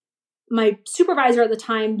my supervisor at the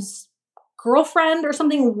time's girlfriend or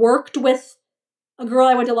something worked with a girl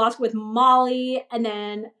I went to law school with, Molly, and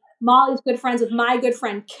then Molly's good friends with my good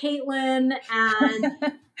friend Caitlin, and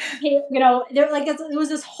they're like, it was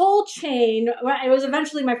this whole chain. It was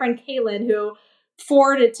eventually my friend Caitlin who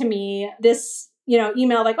forwarded to me this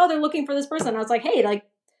email like, oh, they're looking for this person. I was like, hey, like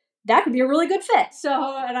that could be a really good fit. So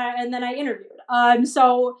and then I interviewed.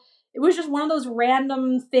 So it was just one of those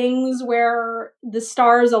random things where the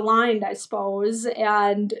stars aligned, I suppose,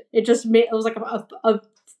 and it was like a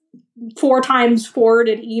 4 times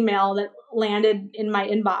forwarded email that landed in my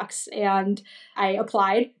inbox, and I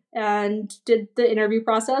applied and did the interview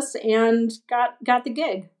process and got the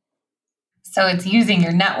gig. So it's using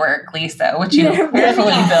your network, Lisa, which you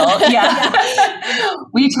carefully built. Yeah.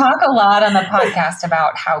 We talk a lot on the podcast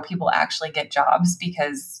about how people actually get jobs,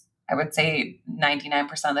 because I would say 99%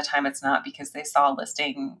 of the time it's not because they saw a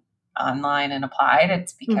listing online and applied.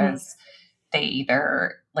 It's because they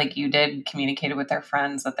either, like you did, communicated with their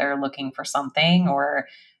friends that they're looking for something, or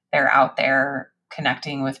they're out there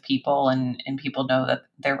connecting with people and people know that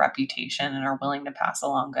their reputation and are willing to pass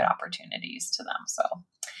along good opportunities to them. So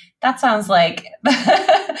that sounds like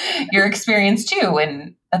your experience too.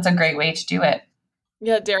 And that's a great way to do it.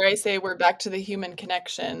 Yeah, dare I say we're back to the human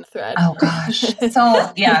connection thread. Oh gosh.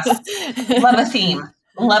 So yes, love a theme.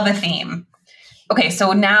 Love a theme. Okay,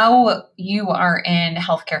 so now you are in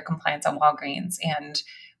healthcare compliance at Walgreens. And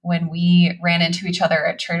when we ran into each other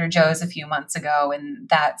at Trader Joe's a few months ago, and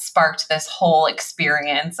that sparked this whole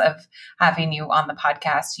experience of having you on the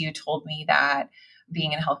podcast, you told me that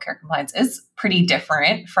being in healthcare compliance is pretty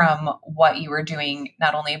different from what you were doing,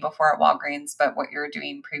 not only before at Walgreens, but what you were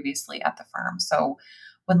doing previously at the firm. So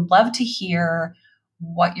would love to hear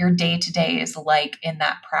what your day-to-day is like in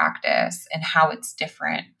that practice and how it's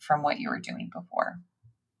different from what you were doing before.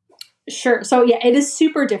 Sure. So yeah, it is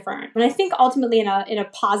super different. And I think ultimately in a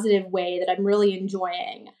positive way that I'm really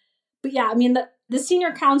enjoying. But yeah, I mean, the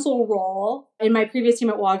senior counsel role in my previous team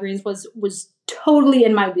at Walgreens was totally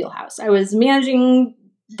in my wheelhouse. I was managing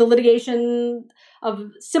the litigation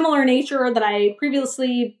of similar nature that I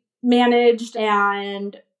previously managed,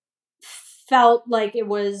 and felt like it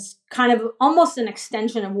was kind of almost an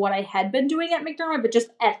extension of what I had been doing at McDermott, but just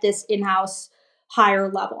at this in-house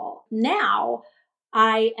higher level. Now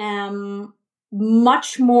I am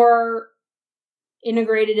much more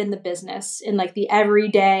integrated in the business, in like the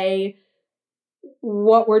everyday,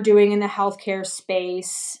 what we're doing in the healthcare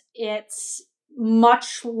space. It's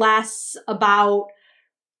much less about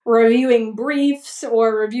reviewing briefs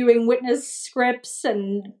or reviewing witness scripts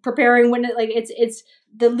and preparing witness. Like it's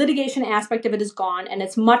the litigation aspect of it is gone, and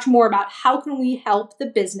it's much more about how can we help the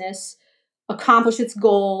business accomplish its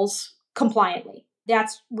goals compliantly.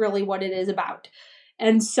 That's really what it is about.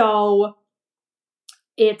 And so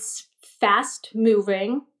it's fast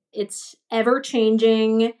moving, it's ever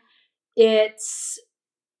changing. It's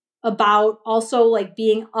about also like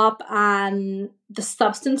being up on the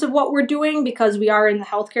substance of what we're doing, because we are in the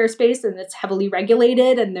healthcare space and it's heavily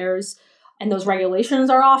regulated, and those regulations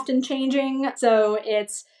are often changing. So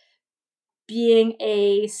it's being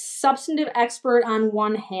a substantive expert on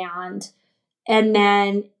one hand, and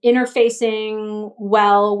then interfacing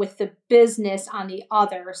well with the business on the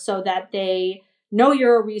other, so that they know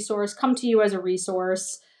you're a resource, come to you as a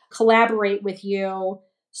resource, collaborate with you,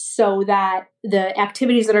 so that the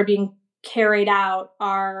activities that are being carried out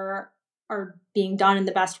are being done in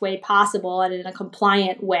the best way possible and in a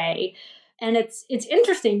compliant way. And it's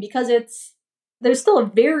interesting because there's still a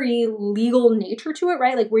very legal nature to it,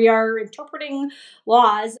 right? Like we are interpreting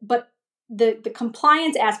laws, but the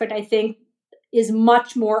compliance aspect, I think, is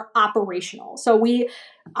much more operational. So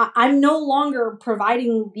I'm no longer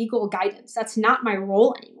providing legal guidance. That's not my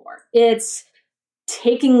role anymore. It's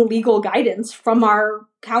taking legal guidance from our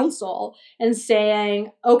counsel and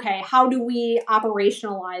saying, okay, how do we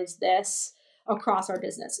operationalize this across our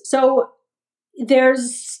business? So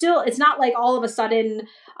it's not like all of a sudden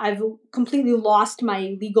I've completely lost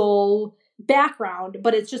my legal background,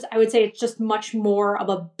 but I would say it's just much more of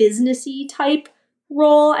a businessy type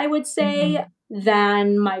role, I would say,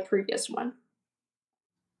 than my previous one.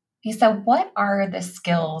 Lisa, what are the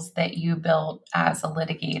skills that you built as a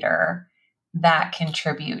litigator that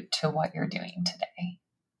contribute to what you're doing today?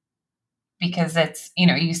 Because it's,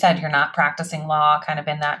 you said you're not practicing law kind of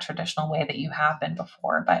in that traditional way that you have been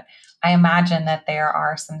before, but I imagine that there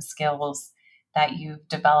are some skills that you've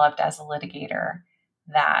developed as a litigator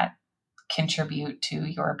that contribute to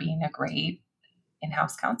your being a great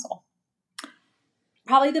in-house counsel.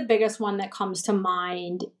 Probably the biggest one that comes to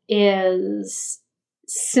mind is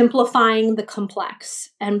simplifying the complex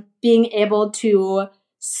and being able to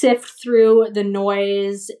sift through the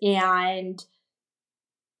noise and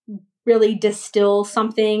really distill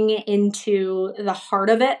something into the heart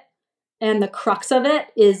of it and the crux of it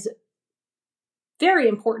is very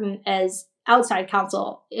important as outside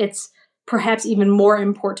counsel. It's perhaps even more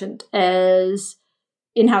important as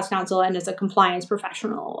in-house counsel and as a compliance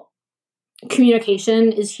professional.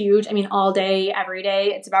 Communication is huge. I mean, all day, every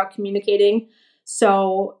day, it's about communicating.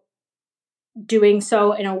 So doing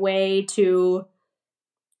so in a way to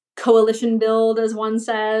coalition build, as one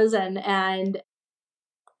says, and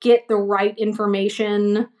get the right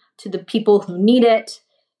information to the people who need it,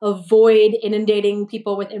 avoid inundating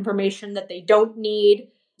people with information that they don't need.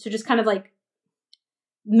 So just kind of like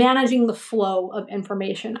managing the flow of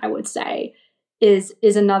information, I would say, is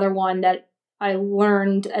another one that I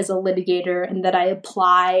learned as a litigator and that I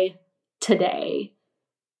apply today.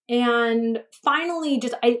 And finally,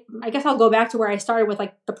 just I guess I'll go back to where I started with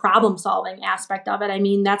like the problem solving aspect of it. I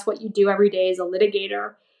mean, that's what you do every day as a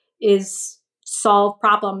litigator is solve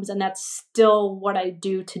problems. And that's still what I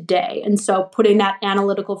do today. And so putting that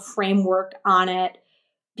analytical framework on it,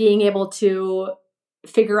 being able to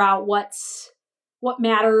figure out what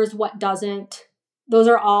matters, what doesn't, those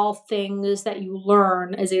are all things that you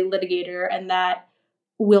learn as a litigator and that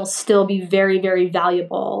will still be very, very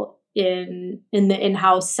valuable in the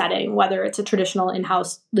in-house setting, whether it's a traditional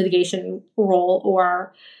in-house litigation role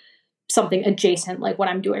or something adjacent like what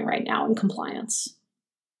I'm doing right now in compliance.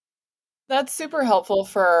 That's super helpful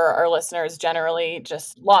for our listeners, generally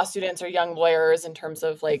just law students or young lawyers, in terms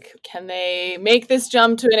of like, can they make this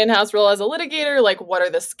jump to an in-house role as a litigator? Like, what are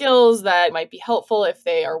the skills that might be helpful if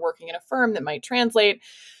they are working in a firm that might translate?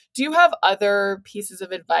 Do you have other pieces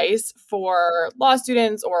of advice for law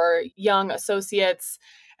students or young associates,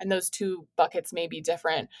 and those two buckets may be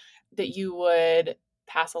different, that you would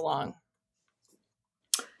pass along?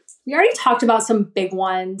 We already talked about some big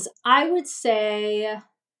ones. I would say,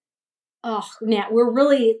 we're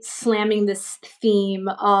really slamming this theme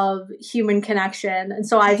of human connection. And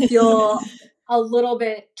so I feel a little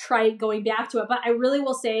bit trite going back to it, but I really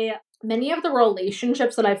will say many of the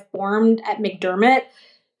relationships that I've formed at McDermott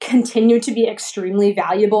continue to be extremely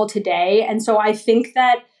valuable today. And so I think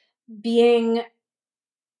that being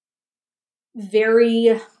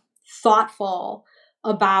very thoughtful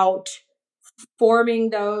about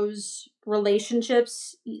forming those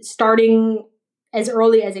relationships, starting as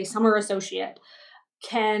early as a summer associate,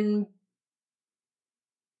 can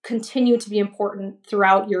continue to be important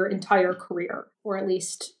throughout your entire career, or at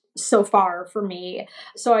least so far for me.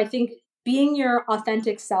 So I think being your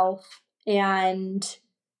authentic self and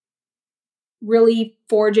really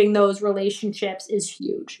forging those relationships is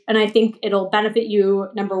huge. And I think it'll benefit you,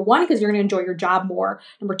 number one, because you're going to enjoy your job more.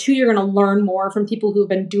 Number two, you're going to learn more from people who've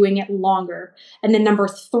been doing it longer. And then number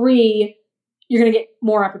three, you're going to get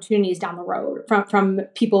more opportunities down the road from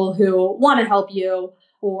people who want to help you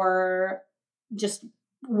or just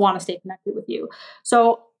want to stay connected with you.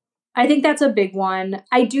 So I think that's a big one.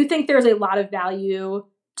 I do think there's a lot of value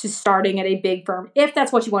to starting at a big firm if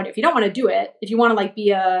that's what you want. If you don't want to do it, if you want to like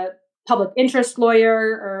be a public interest lawyer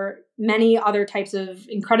or many other types of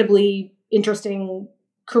incredibly interesting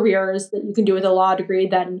careers that you can do with a law degree,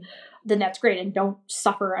 then that's great. And don't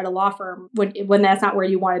suffer at a law firm when that's not where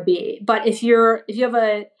you want to be. But if you have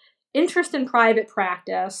an interest in private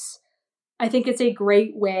practice, I think it's a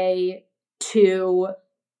great way to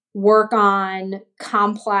work on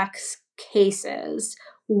complex cases,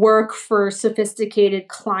 work for sophisticated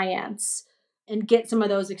clients, and get some of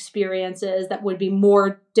those experiences that would be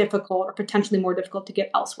more difficult or potentially more difficult to get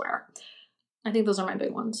elsewhere. I think those are my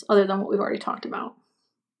big ones, other than what we've already talked about.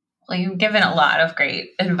 Well, you've given a lot of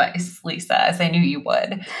great advice, Lisa, as I knew you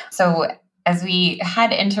would. So as we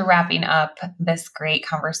head into wrapping up this great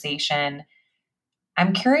conversation,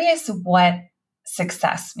 I'm curious what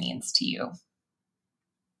success means to you.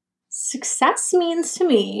 Success means to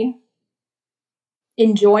me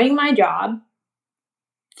enjoying my job,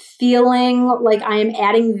 feeling like I am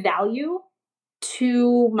adding value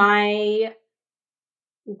to my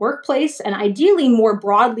workplace and ideally more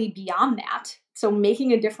broadly beyond that. So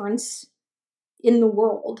making a difference in the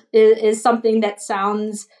world is something that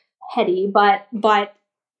sounds heady, but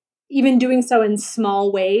even doing so in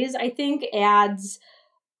small ways, I think adds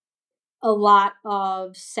a lot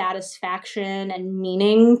of satisfaction and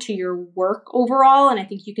meaning to your work overall. And I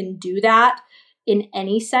think you can do that in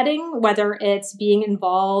any setting, whether it's being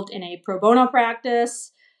involved in a pro bono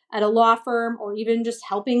practice at a law firm or even just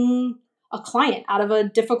helping a client out of a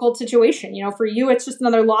difficult situation. For you, it's just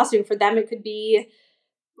another lawsuit. For them, it could be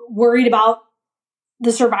worried about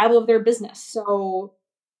the survival of their business. So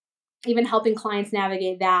even helping clients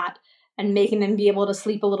navigate that and making them be able to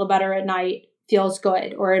sleep a little better at night feels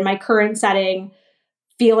good. Or in my current setting,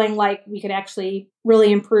 feeling like we could actually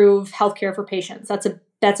really improve healthcare for patients.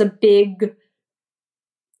 That's a big,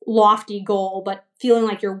 lofty goal, but feeling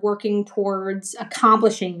like you're working towards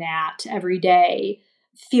accomplishing that every day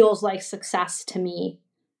feels like success to me.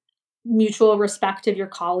 Mutual respect of your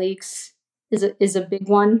colleagues is a big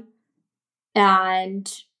one.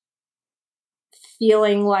 And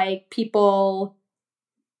feeling like people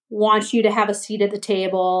want you to have a seat at the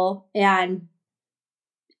table and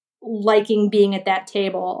liking being at that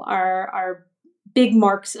table are big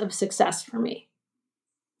marks of success for me.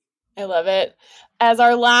 I love it. As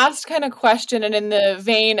our last kind of question, and in the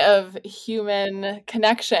vein of human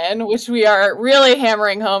connection, which we are really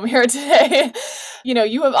hammering home here today,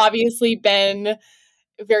 you have obviously been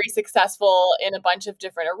very successful in a bunch of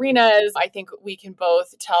different arenas. I think we can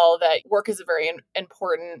both tell that work is a very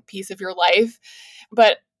important piece of your life.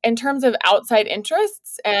 But in terms of outside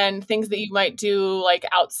interests and things that you might do like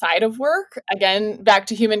outside of work, again, back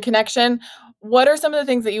to human connection, what are some of the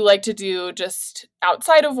things that you like to do just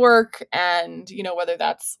outside of work? And, whether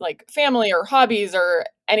that's like family or hobbies or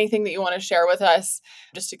anything that you want to share with us,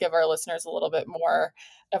 just to give our listeners a little bit more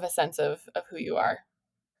of a sense of who you are.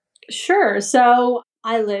 Sure. So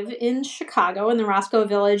I live in Chicago in the Roscoe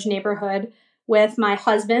Village neighborhood with my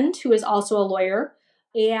husband, who is also a lawyer,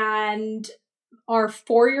 and our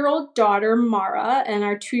 4-year-old daughter, Mara, and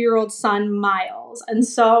our 2-year-old son, Miles. And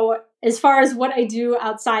so as far as what I do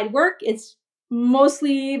outside work, it's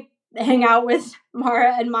mostly hang out with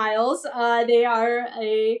Mara and Miles. They are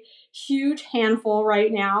a huge handful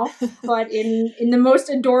right now, but in the most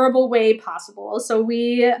adorable way possible. So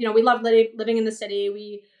we love living in the city.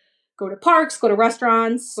 We go to parks, go to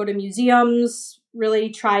restaurants, go to museums, really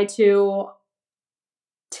try to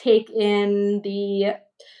take in the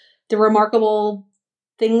remarkable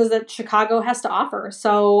things that Chicago has to offer.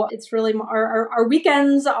 So it's really, our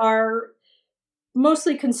weekends are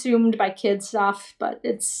mostly consumed by kid stuff, but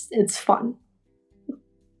it's fun.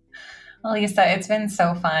 Well, Lisa, it's been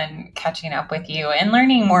so fun catching up with you and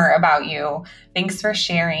learning more about you. Thanks for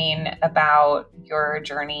sharing about your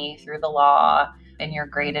journey through the law and your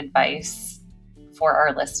great advice for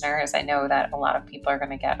our listeners. I know that a lot of people are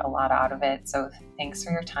going to get a lot out of it. So thanks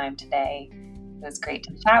for your time today. It was great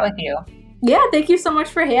to chat with you. Yeah, thank you so much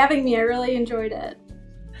for having me. I really enjoyed it.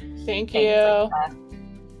 Thank you.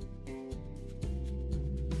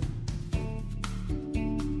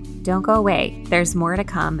 Don't go away. There's more to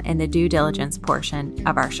come in the due diligence portion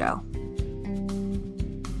of our show.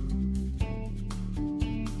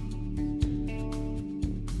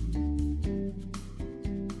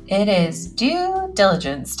 It is due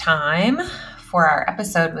diligence time for our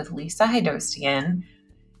episode with Lisa Haidostian.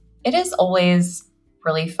 It is always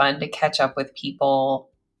really fun to catch up with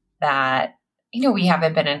people that, we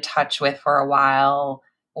haven't been in touch with for a while,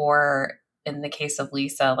 or in the case of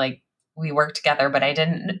Lisa, like we worked together, but I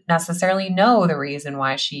didn't necessarily know the reason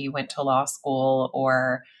why she went to law school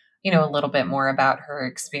or, a little bit more about her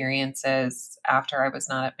experiences after I was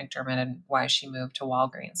not at McDermott and why she moved to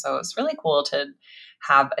Walgreens. So it's really cool to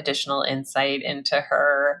have additional insight into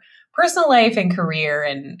her personal life and career.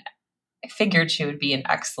 And I figured she would be an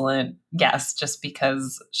excellent guest just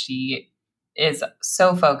because she is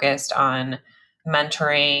so focused on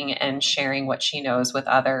mentoring and sharing what she knows with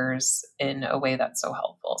others in a way that's so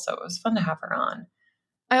helpful. So it was fun to have her on.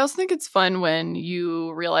 I also think it's fun when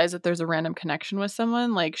you realize that there's a random connection with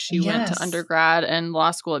someone. Like she went to undergrad and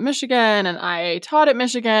law school at Michigan, and I taught at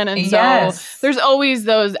Michigan. And so there's always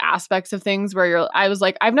those aspects of things where I was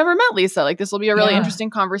like, I've never met Lisa. Like this will be a really interesting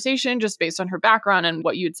conversation just based on her background and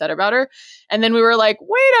what you'd said about her. And then we were like,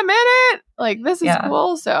 wait a minute, like this is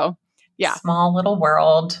cool. So yeah. Small little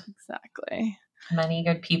world. Exactly. Many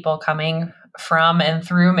good people coming from and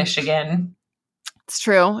through Michigan. It's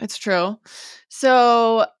true. It's true.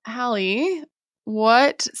 So, Hallie,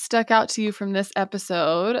 what stuck out to you from this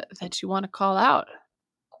episode that you want to call out?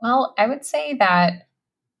 Well, I would say that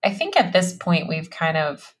I think at this point, we've kind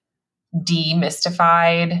of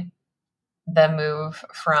demystified the move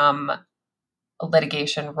from a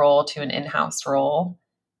litigation role to an in-house role.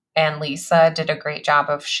 And Lisa did a great job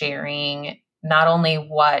of sharing not only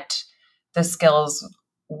what the skills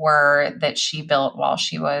were that she built while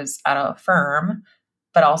she was at a firm,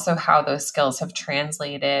 but also how those skills have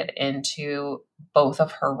translated into both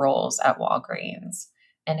of her roles at Walgreens,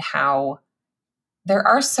 and how there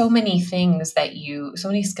are so many skills that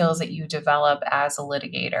you develop as a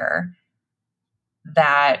litigator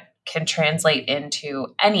that can translate into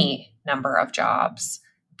any number of jobs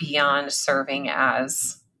beyond serving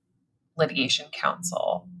as litigation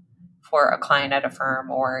counsel for a client at a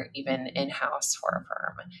firm or even in-house for a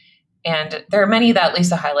firm. And there are many that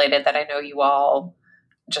Lisa highlighted that I know you all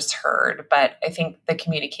just heard, but I think the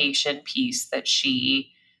communication piece that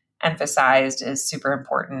she emphasized is super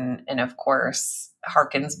important. And of course,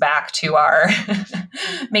 harkens back to our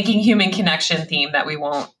making human connection theme that we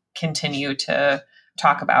won't continue to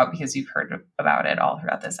talk about because you've heard about it all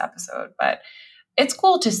throughout this episode. But it's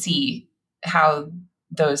cool to see how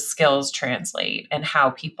those skills translate and how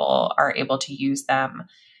people are able to use them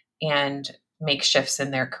and make shifts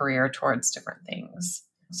in their career towards different things.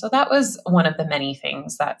 So that was one of the many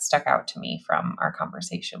things that stuck out to me from our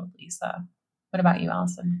conversation with Lisa. What about you,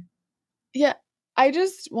 Allison? Yeah, I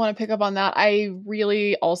just want to pick up on that. I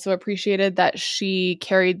really also appreciated that she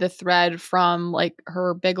carried the thread from like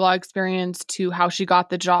her Big Law experience to how she got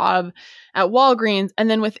the job at Walgreens. And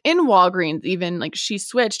then within Walgreens, even like she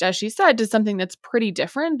switched, as she said, to something that's pretty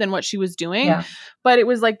different than what she was doing. Yeah. But it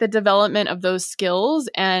was like the development of those skills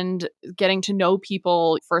and getting to know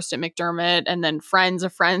people first at McDermott and then friends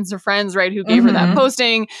of friends of friends, right, who gave her that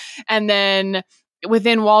posting. And then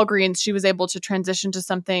within Walgreens, she was able to transition to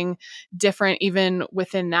something different even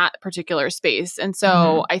within that particular space. And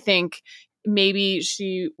so I think maybe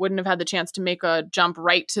she wouldn't have had the chance to make a jump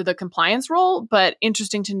right to the compliance role, but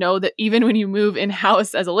interesting to know that even when you move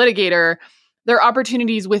in-house as a litigator, there are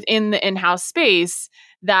opportunities within the in-house space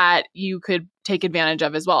that you could take advantage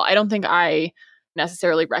of as well. I don't think I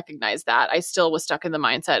necessarily recognized that. I still was stuck in the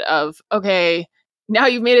mindset of, okay, now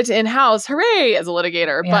you've made it to in-house, hooray, as a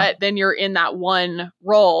litigator, but then you're in that one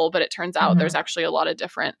role. But it turns out there's actually a lot of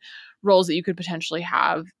different roles that you could potentially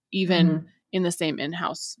have even in the same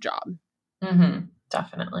in-house job.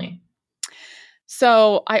 Definitely.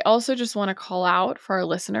 So I also just want to call out for our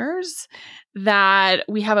listeners that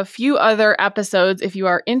we have a few other episodes if you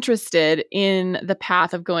are interested in the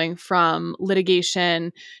path of going from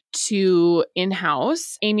litigation to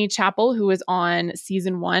in-house. Amy Chappell, who was on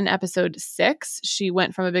season 1, episode 6, she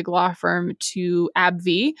went from a big law firm to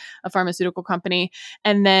AbbVie, a pharmaceutical company,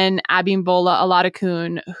 and then Abimbola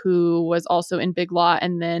Aladakun, who was also in big law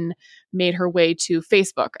and then made her way to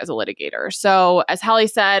Facebook as a litigator. So as Hallie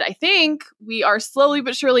said, I think we are slowly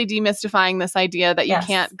but surely demystifying this idea that you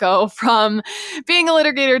can't go from being a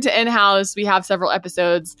litigator to in-house. We have several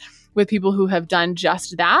episodes with people who have done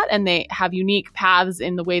just that, and they have unique paths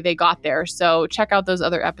in the way they got there. So check out those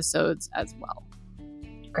other episodes as well.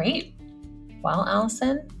 Great. Well,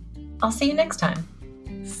 Allison, I'll see you next time.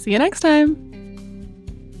 See you next time.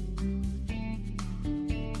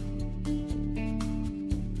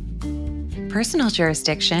 Personal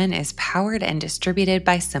Jurisdiction is powered and distributed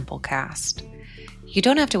by Simplecast. You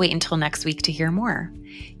don't have to wait until next week to hear more.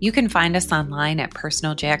 You can find us online at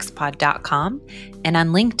personaljxpod.com and on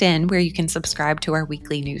LinkedIn, where you can subscribe to our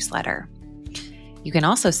weekly newsletter. You can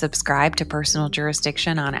also subscribe to Personal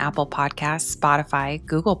Jurisdiction on Apple Podcasts, Spotify,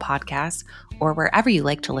 Google Podcasts, or wherever you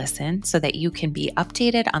like to listen so that you can be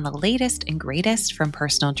updated on the latest and greatest from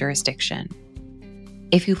Personal Jurisdiction.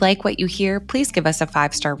 If you like what you hear, please give us a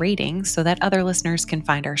 5-star rating so that other listeners can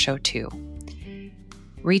find our show too.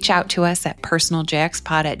 Reach out to us at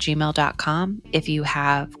personaljxpod@gmail.com if you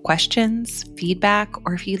have questions, feedback,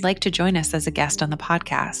 or if you'd like to join us as a guest on the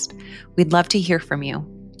podcast. We'd love to hear from you.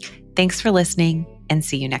 Thanks for listening, and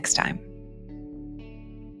see you next time.